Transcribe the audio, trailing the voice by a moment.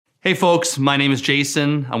Hey folks, my name is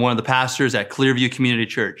Jason. I'm one of the pastors at Clearview Community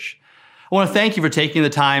Church. I want to thank you for taking the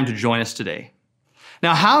time to join us today.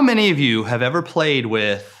 Now, how many of you have ever played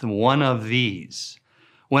with one of these?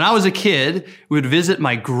 When I was a kid, we would visit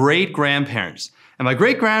my great-grandparents, and my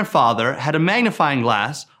great-grandfather had a magnifying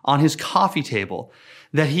glass on his coffee table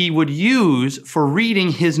that he would use for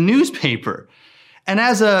reading his newspaper. And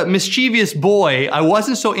as a mischievous boy, I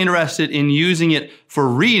wasn't so interested in using it for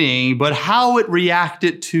reading, but how it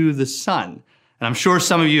reacted to the sun. And I'm sure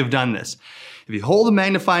some of you have done this. If you hold the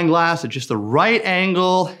magnifying glass at just the right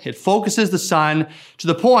angle, it focuses the sun to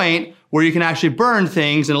the point where you can actually burn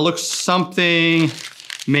things, and it looks something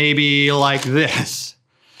maybe like this.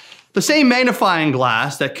 The same magnifying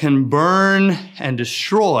glass that can burn and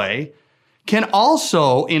destroy can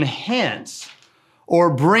also enhance or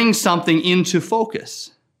bring something into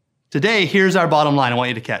focus. Today, here's our bottom line I want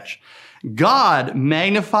you to catch. God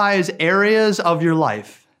magnifies areas of your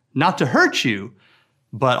life, not to hurt you,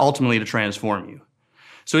 but ultimately to transform you.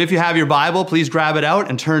 So if you have your Bible, please grab it out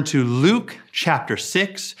and turn to Luke chapter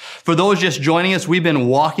 6. For those just joining us, we've been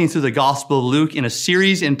walking through the Gospel of Luke in a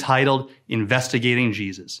series entitled Investigating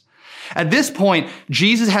Jesus. At this point,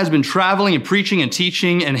 Jesus has been traveling and preaching and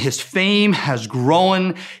teaching, and his fame has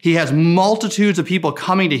grown. He has multitudes of people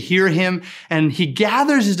coming to hear him, and he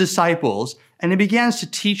gathers his disciples and he begins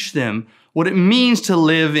to teach them what it means to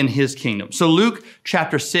live in his kingdom. So Luke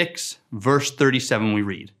chapter 6, verse 37, we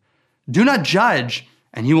read, "Do not judge,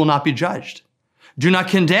 and you will not be judged. Do not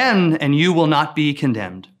condemn, and you will not be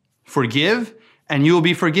condemned. Forgive, and you will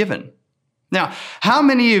be forgiven." Now, how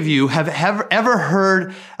many of you have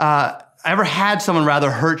ever had someone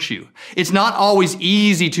hurt you? It's not always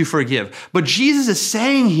easy to forgive, but Jesus is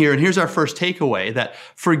saying here, and here's our first takeaway, that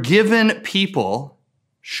forgiven people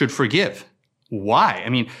should forgive. Why? I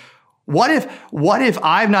mean, what if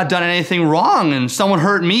I've not done anything wrong and someone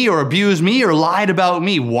hurt me or abused me or lied about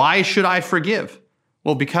me? Why should I forgive?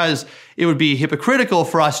 Well, because it would be hypocritical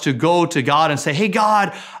for us to go to God and say, "Hey,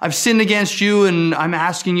 God, I've sinned against you and I'm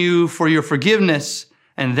asking you for your forgiveness."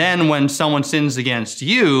 And then when someone sins against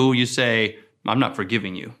you, you say, "I'm not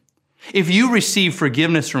forgiving you." If you receive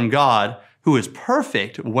forgiveness from God, who is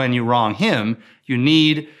perfect when you wrong him, you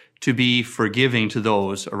need to be forgiving to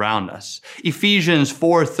those around us. Ephesians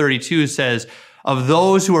 4:32 says, "Of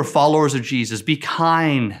those who are followers of Jesus, be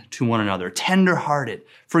kind to one another, tender-hearted,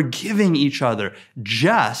 forgiving each other,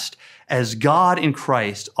 just as God in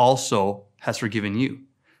Christ also has forgiven you."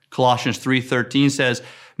 Colossians 3:13 says,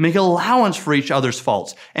 "Make allowance for each other's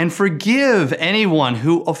faults and forgive anyone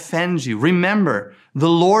who offends you. Remember, the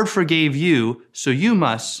Lord forgave you, so you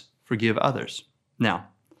must forgive others." Now,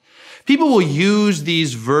 people will use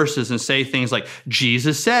these verses and say things like,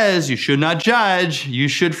 "Jesus says you should not judge, you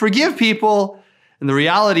should forgive people." And the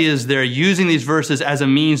reality is they're using these verses as a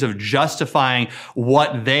means of justifying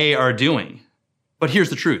what they are doing. But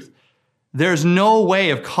here's the truth. There's no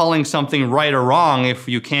way of calling something right or wrong if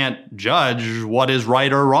you can't judge what is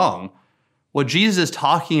right or wrong. What Jesus is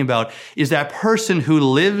talking about is that person who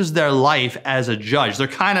lives their life as a judge. They're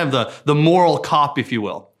kind of the moral cop, if you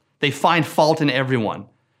will. They find fault in everyone.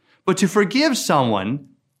 But to forgive someone,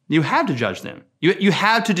 you have to judge them. You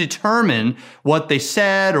have to determine what they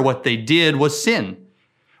said or what they did was sin.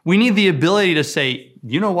 We need the ability to say,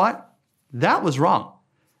 "You know what? That was wrong.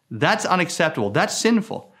 That's unacceptable. That's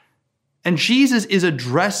sinful." And Jesus is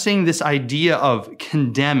addressing this idea of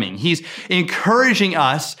condemning. He's encouraging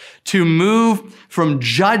us to move from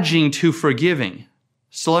judging to forgiving.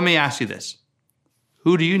 So let me ask you this.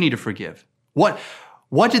 Who do you need to forgive? What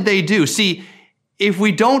did they do? See, if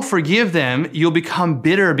we don't forgive them, you'll become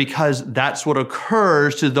bitter because that's what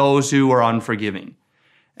occurs to those who are unforgiving.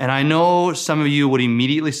 And I know some of you would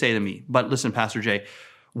immediately say to me, "But listen, Pastor Jay,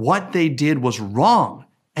 what they did was wrong,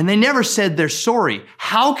 and they never said they're sorry.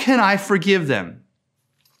 How can I forgive them?"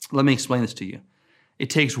 Let me explain this to you.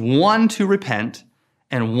 It takes one to repent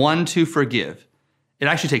and one to forgive. It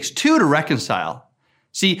actually takes two to reconcile.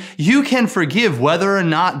 See, you can forgive whether or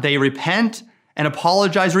not they repent and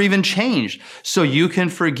apologize or even change, so you can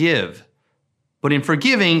forgive. But in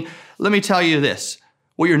forgiving, let me tell you this.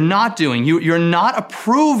 What you're not doing, you're not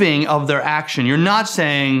approving of their action. You're not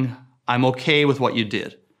saying, "I'm okay with what you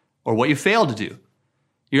did," or what you failed to do.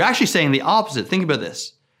 You're actually saying the opposite. Think about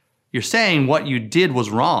this. You're saying what you did was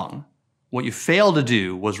wrong. What you failed to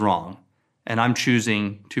do was wrong, and I'm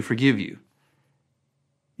choosing to forgive you.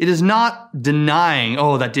 It is not denying,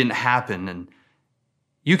 "Oh, that didn't happen," and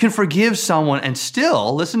you can forgive someone and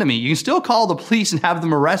still, listen to me, you can still call the police and have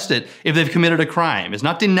them arrested if they've committed a crime. It's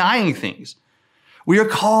not denying things. We are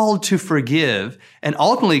called to forgive, and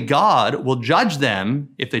ultimately God will judge them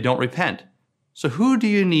if they don't repent. So who do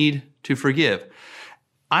you need to forgive?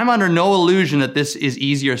 I'm under no illusion that this is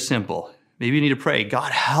easy or simple. Maybe you need to pray,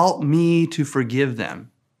 God, help me to forgive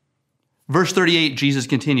them. Verse 38, Jesus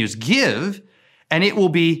continues, give, and it will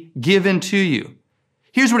be given to you.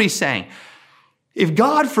 Here's what he's saying. If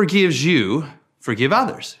God forgives you, forgive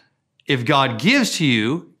others. If God gives to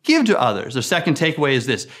you, give to others. The second takeaway is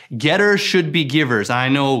this. Getters should be givers. I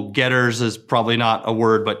know getters is probably not a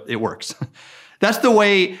word, but it works. That's the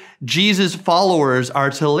way Jesus' followers are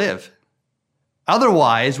to live.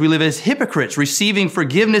 Otherwise, we live as hypocrites, receiving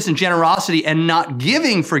forgiveness and generosity and not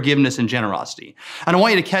giving forgiveness and generosity. And I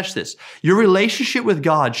want you to catch this. Your relationship with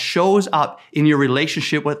God shows up in your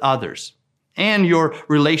relationship with others and your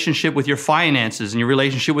relationship with your finances and your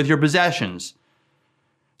relationship with your possessions.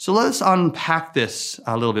 So let's unpack this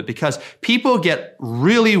a little bit because people get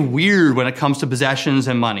really weird when it comes to possessions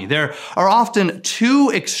and money. There are often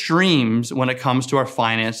two extremes when it comes to our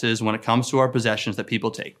finances, when it comes to our possessions that people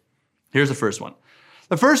take. Here's the first one.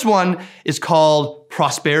 The first one is called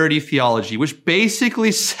prosperity theology, which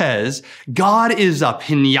basically says God is a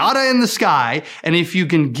piñata in the sky, and if you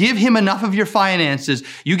can give him enough of your finances,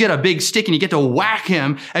 you get a big stick and you get to whack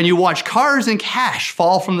him, and you watch cars and cash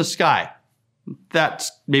fall from the sky.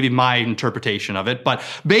 That's maybe my interpretation of it, but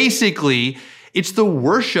basically, it's the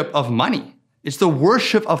worship of money. It's the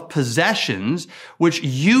worship of possessions, which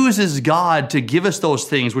uses God to give us those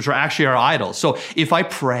things, which are actually our idols. So if I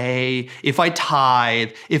pray, if I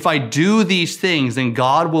tithe, if I do these things, then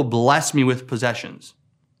God will bless me with possessions.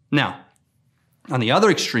 Now, on the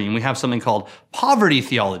other extreme, we have something called poverty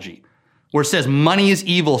theology, where it says money is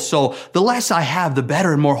evil, so the less I have, the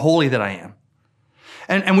better and more holy that I am.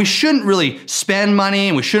 And we shouldn't really spend money,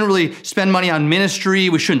 and we shouldn't really spend money on ministry.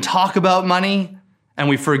 We shouldn't talk about money. And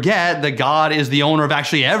we forget that God is the owner of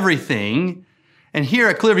actually everything. And here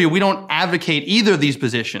at Clearview, we don't advocate either of these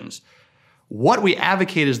positions. What we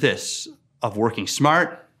advocate is this, of working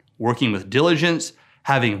smart, working with diligence,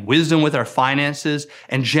 having wisdom with our finances,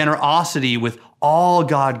 and generosity with all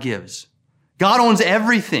God gives. God owns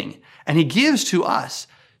everything, and he gives to us.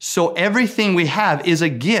 So everything we have is a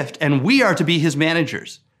gift, and we are to be his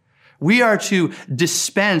managers. We are to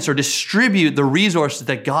dispense or distribute the resources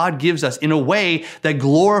that God gives us in a way that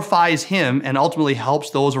glorifies him and ultimately helps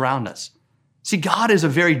those around us. See, God is a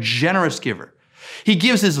very generous giver. He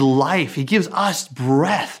gives his life. He gives us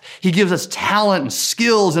breath. He gives us talent and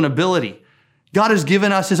skills and ability. God has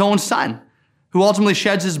given us his own son, who ultimately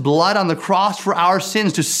sheds his blood on the cross for our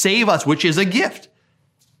sins to save us, which is a gift.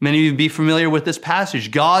 Many of you be familiar with this passage.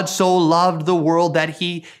 God so loved the world that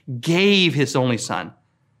he gave his only son.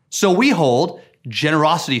 So we hold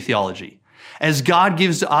generosity theology. As God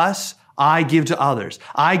gives to us, I give to others.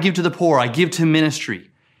 I give to the poor. I give to ministry.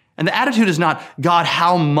 And the attitude is not, God,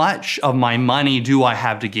 how much of my money do I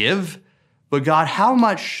have to give? But God, how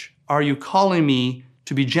much are you calling me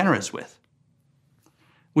to be generous with?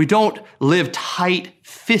 We don't live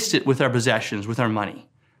tight-fisted with our possessions, with our money.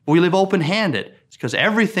 But we live open-handed. It's because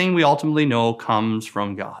everything we ultimately know comes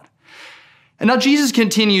from God. And now Jesus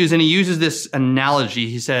continues and he uses this analogy.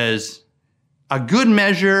 He says, a good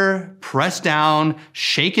measure, pressed down,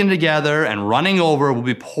 shaken together, and running over will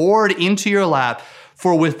be poured into your lap,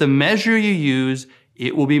 for with the measure you use,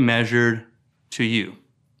 it will be measured to you.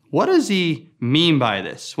 What does he mean by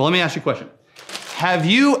this? Well, let me ask you a question. Have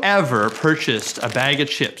you ever purchased a bag of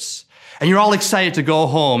chips and you're all excited to go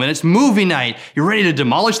home and it's movie night? You're ready to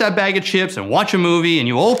demolish that bag of chips and watch a movie, and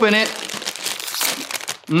you open it.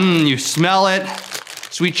 You smell it,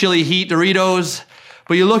 sweet chili heat Doritos,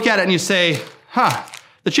 but you look at it and you say,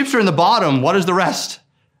 the chips are in the bottom. What is the rest?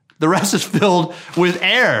 The rest is filled with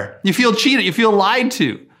air. You feel cheated. You feel lied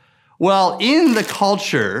to. Well, in the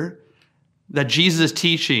culture that Jesus is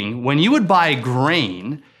teaching, when you would buy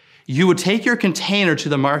grain, you would take your container to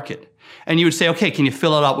the market and you would say, okay, can you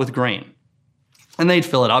fill it up with grain? And they'd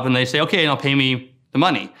fill it up and they'd say, okay, now pay me the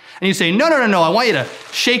money. And you say, no, I want you to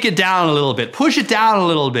shake it down a little bit, push it down a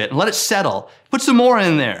little bit and let it settle. Put some more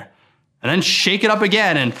in there and then shake it up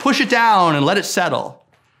again and push it down and let it settle.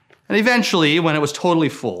 And eventually, when it was totally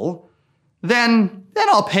full, then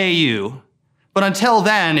I'll pay you. But until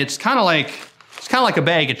then, it's kind of like a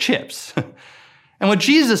bag of chips. And what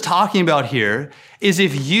Jesus is talking about here is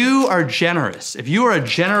if you are generous, if you are a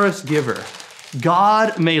generous giver,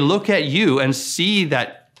 God may look at you and see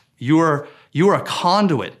that you are a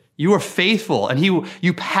conduit. You are faithful, and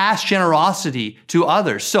you pass generosity to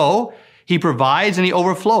others. So he provides and he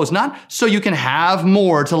overflows, not so you can have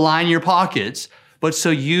more to line your pockets, but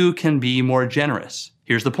so you can be more generous.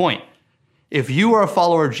 Here's the point. If you are a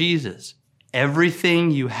follower of Jesus,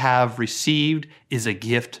 everything you have received is a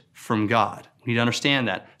gift from God. We need to understand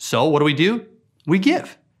that. So what do? We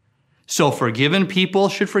give. So forgiven people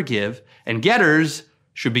should forgive, and getters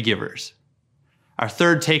should be givers. Our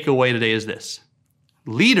third takeaway today is this.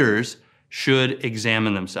 Leaders should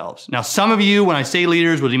examine themselves. Now, some of you, when I say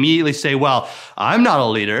leaders, would immediately say, well, I'm not a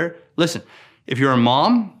leader. Listen, if you're a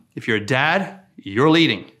mom, if you're a dad, you're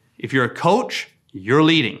leading. If you're a coach, you're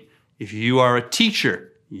leading. If you are a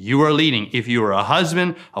teacher, you are leading. If you are a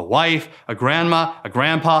husband, a wife, a grandma, a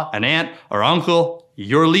grandpa, an aunt, or uncle,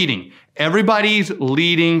 you're leading. Everybody's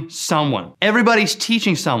leading someone. Everybody's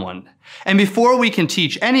teaching someone. And before we can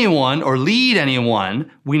teach anyone or lead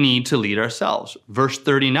anyone, we need to lead ourselves. Verse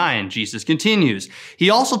 39, Jesus continues. He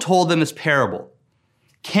also told them this parable.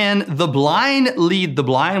 Can the blind lead the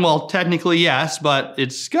blind? Well, technically, yes, but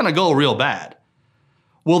it's going to go real bad.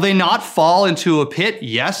 Will they not fall into a pit?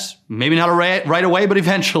 Yes, maybe not right away, but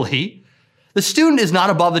eventually. The student is not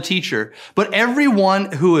above the teacher, but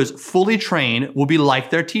everyone who is fully trained will be like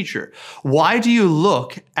their teacher. Why do you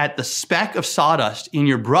look at the speck of sawdust in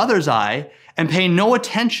your brother's eye and pay no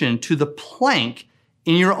attention to the plank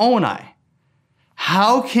in your own eye?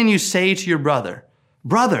 How can you say to your brother,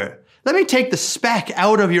 brother, let me take the speck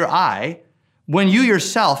out of your eye, when you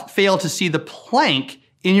yourself fail to see the plank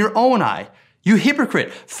in your own eye? You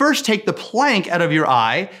hypocrite, first take the plank out of your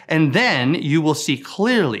eye, and then you will see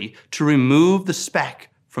clearly to remove the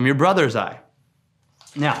speck from your brother's eye.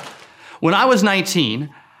 Now, when I was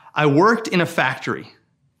 19, I worked in a factory,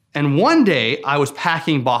 and one day I was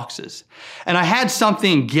packing boxes, and I had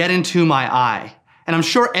something get into my eye. And I'm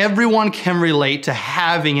sure everyone can relate to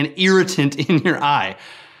having an irritant in your eye.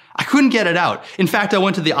 I couldn't get it out. In fact, I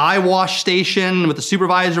went to the eye wash station with the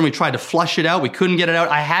supervisor and we tried to flush it out. We couldn't get it out.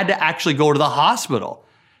 I had to actually go to the hospital.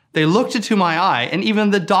 They looked into my eye and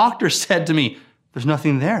even the doctor said to me, there's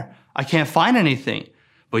nothing there. I can't find anything.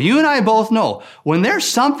 But you and I both know when there's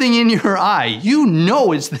something in your eye, you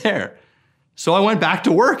know it's there. So I went back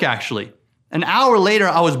to work actually. An hour later,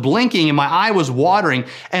 I was blinking and my eye was watering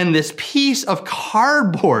and this piece of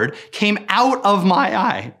cardboard came out of my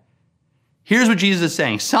eye. Here's what Jesus is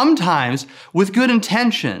saying. Sometimes, with good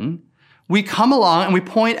intention, we come along and we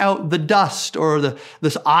point out the dust or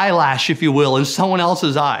this eyelash, if you will, in someone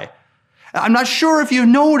else's eye. I'm not sure if you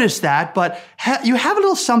noticed that, but you have a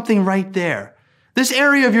little something right there. This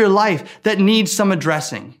area of your life that needs some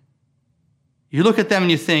addressing. You look at them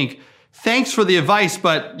and you think, thanks for the advice,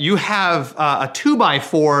 but you have a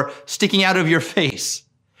 2x4 sticking out of your face.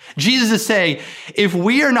 Jesus is saying, if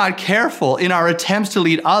we are not careful in our attempts to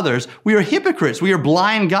lead others, we are hypocrites. We are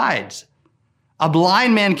blind guides. A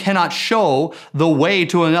blind man cannot show the way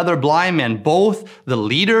to another blind man. Both the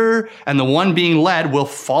leader and the one being led will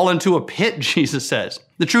fall into a pit, Jesus says.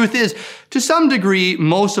 The truth is, to some degree,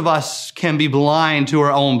 most of us can be blind to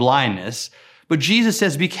our own blindness. But Jesus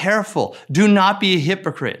says, be careful. Do not be a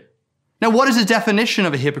hypocrite. Now, what is the definition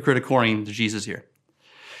of a hypocrite according to Jesus here?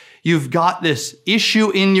 You've got this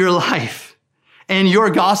issue in your life and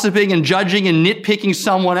you're gossiping and judging and nitpicking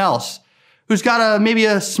someone else who's got maybe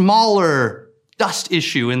a smaller dust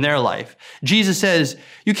issue in their life. Jesus says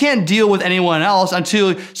you can't deal with anyone else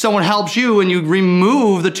until someone helps you and you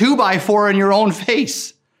remove the 2x4 in your own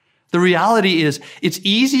face. The reality is it's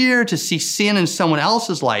easier to see sin in someone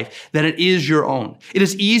else's life than it is your own. It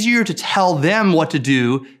is easier to tell them what to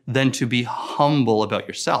do than to be humble about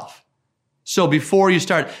yourself. So before you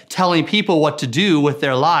start telling people what to do with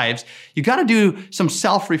their lives, you got to do some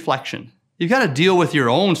self-reflection. You've got to deal with your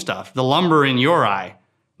own stuff, the lumber in your eye.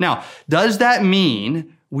 Now, does that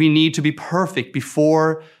mean we need to be perfect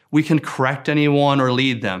before we can correct anyone or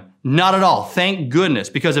lead them? Not at all. Thank goodness.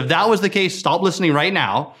 Because if that was the case, stop listening right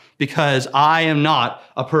now, because I am not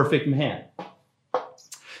a perfect man.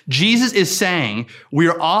 Jesus is saying we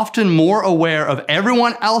are often more aware of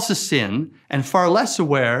everyone else's sin and far less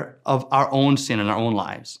aware of our own sin in our own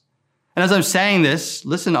lives. And as I'm saying this,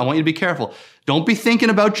 listen, I want you to be careful. Don't be thinking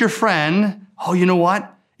about your friend. Oh, you know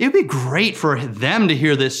what? It would be great for them to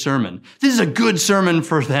hear this sermon. This is a good sermon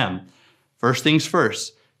for them. First things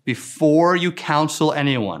first, before you counsel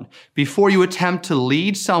anyone, before you attempt to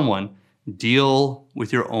lead someone, deal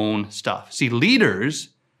with your own stuff. See, leaders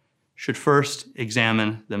should first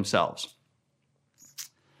examine themselves.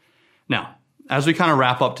 Now, as we kind of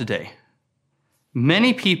wrap up today,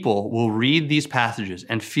 many people will read these passages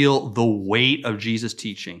and feel the weight of Jesus'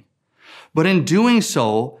 teaching. But in doing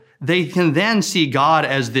so, they can then see God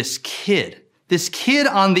as this kid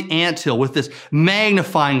on the anthill with this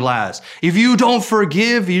magnifying glass. If you don't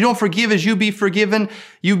forgive as you be forgiven,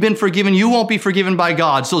 you've been forgiven, you won't be forgiven by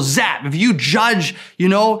God. So zap, if you judge, you're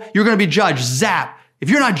going to be judged. Zap. If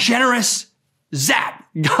you're not generous, zap.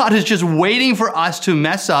 God is just waiting for us to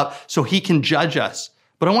mess up so he can judge us.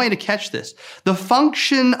 But I want you to catch this. The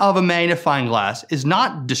function of a magnifying glass is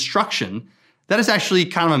not destruction. That is actually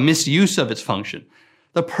kind of a misuse of its function.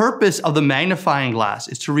 The purpose of the magnifying glass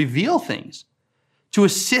is to reveal things, to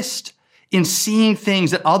assist in seeing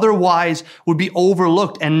things that otherwise would be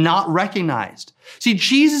overlooked and not recognized. See,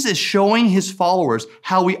 Jesus is showing his followers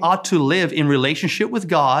how we ought to live in relationship with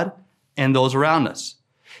God and those around us.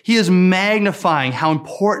 He is magnifying how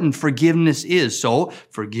important forgiveness is. So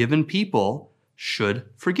forgiven people should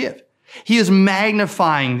forgive. He is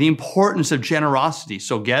magnifying the importance of generosity.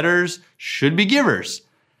 So getters should be givers.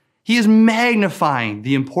 He is magnifying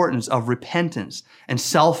the importance of repentance and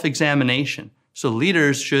self-examination. So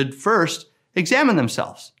leaders should first examine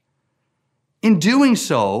themselves. In doing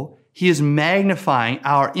so, he is magnifying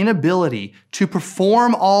our inability to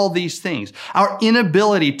perform all these things, our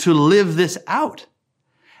inability to live this out.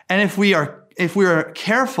 And if we are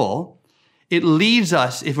careful, it leads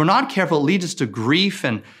us, if we're not careful, it leads us to grief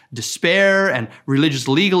and despair and religious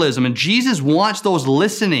legalism. And Jesus wants those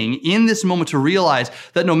listening in this moment to realize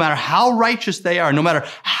that no matter how righteous they are, no matter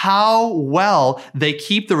how well they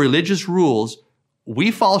keep the religious rules,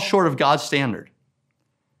 we fall short of God's standard.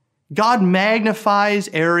 God magnifies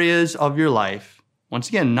areas of your life, once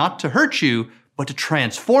again, not to hurt you, but to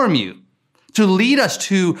transform you, to lead us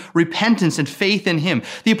to repentance and faith in him.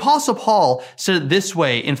 The Apostle Paul said it this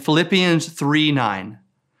way in Philippians 3:9.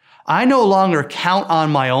 I no longer count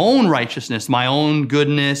on my own righteousness, my own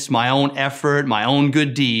goodness, my own effort, my own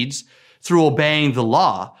good deeds through obeying the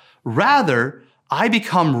law. Rather, I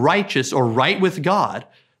become righteous or right with God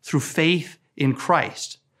through faith in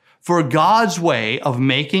Christ. For God's way of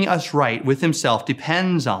making us right with himself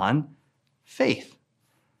depends on faith.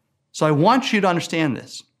 So I want you to understand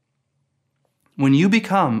this. When you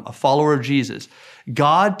become a follower of Jesus,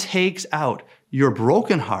 God takes out your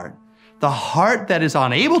broken heart, the heart that is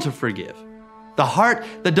unable to forgive, the heart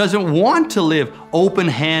that doesn't want to live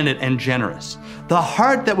open-handed and generous, the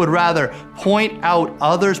heart that would rather point out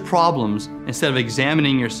others' problems instead of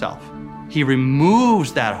examining yourself. He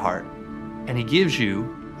removes that heart and he gives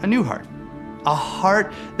you a new heart, a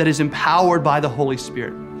heart that is empowered by the Holy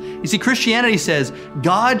Spirit. You see, Christianity says,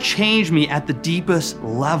 God changed me at the deepest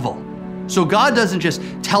level. So God doesn't just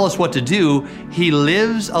tell us what to do, he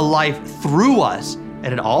lives a life through us, and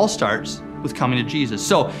it all starts with coming to Jesus.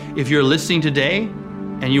 So if you're listening today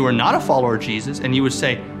and you are not a follower of Jesus and you would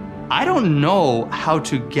say, I don't know how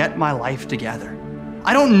to get my life together.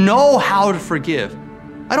 I don't know how to forgive.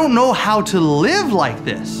 I don't know how to live like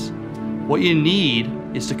this. What you need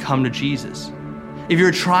is to come to Jesus. If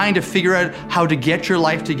you're trying to figure out how to get your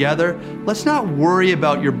life together, let's not worry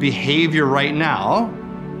about your behavior right now.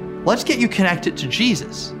 Let's get you connected to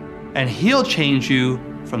Jesus, and he'll change you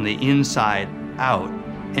from the inside out,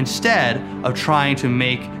 instead of trying to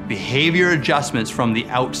make behavior adjustments from the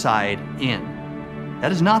outside in.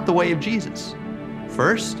 That is not the way of Jesus.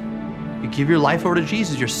 First, you give your life over to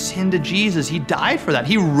Jesus, your sin to Jesus. He died for that.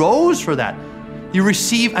 He rose for that. You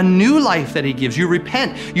receive a new life that he gives. You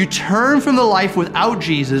repent. You turn from the life without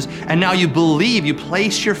Jesus, and now you believe, you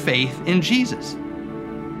place your faith in Jesus.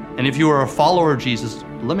 And if you are a follower of Jesus,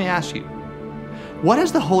 let me ask you, what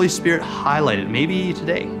has the Holy Spirit highlighted, maybe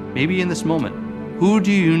today, maybe in this moment? Who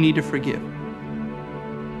do you need to forgive?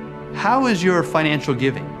 How is your financial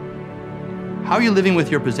giving? How are you living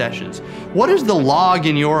with your possessions? What is the log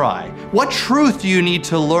in your eye? What truth do you need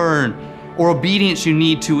to learn or obedience you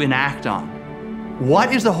need to enact on?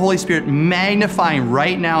 What is the Holy Spirit magnifying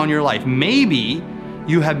right now in your life? Maybe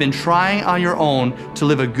you have been trying on your own to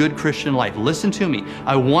live a good Christian life. Listen to me.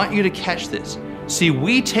 I want you to catch this. See,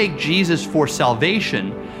 we take Jesus for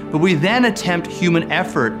salvation, but we then attempt human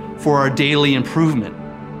effort for our daily improvement.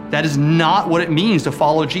 That is not what it means to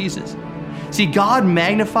follow Jesus. See, God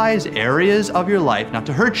magnifies areas of your life, not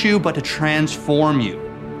to hurt you, but to transform you.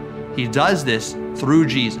 He does this through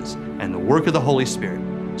Jesus and the work of the Holy Spirit.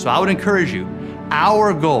 So I would encourage you,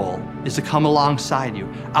 our goal is to come alongside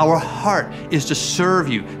you. Our heart is to serve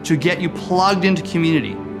you, to get you plugged into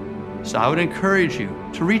community. So I would encourage you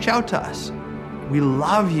to reach out to us. We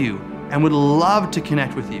love you and would love to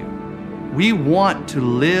connect with you. We want to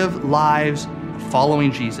live lives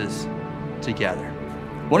following Jesus together.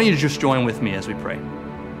 Why don't you just join with me as we pray?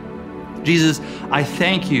 Jesus, I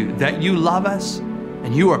thank you that you love us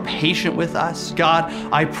and you are patient with us. God,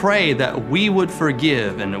 I pray that we would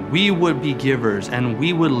forgive and we would be givers and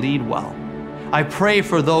we would lead well. I pray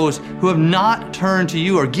for those who have not turned to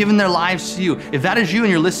you or given their lives to you. If that is you and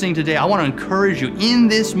you're listening today, I want to encourage you in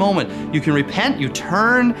this moment. You can repent, you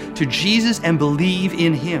turn to Jesus and believe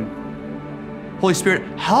in him. Holy Spirit,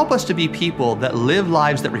 help us to be people that live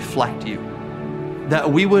lives that reflect you, that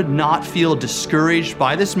we would not feel discouraged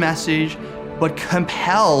by this message, but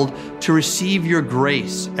compelled to receive your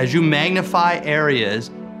grace as you magnify areas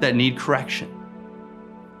that need correction.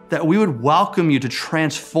 That we would welcome you to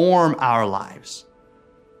transform our lives.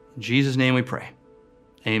 In Jesus' name we pray.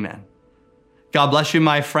 Amen. God bless you,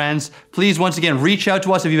 my friends. Please, once again, reach out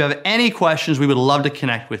to us if you have any questions. We would love to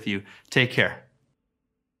connect with you. Take care.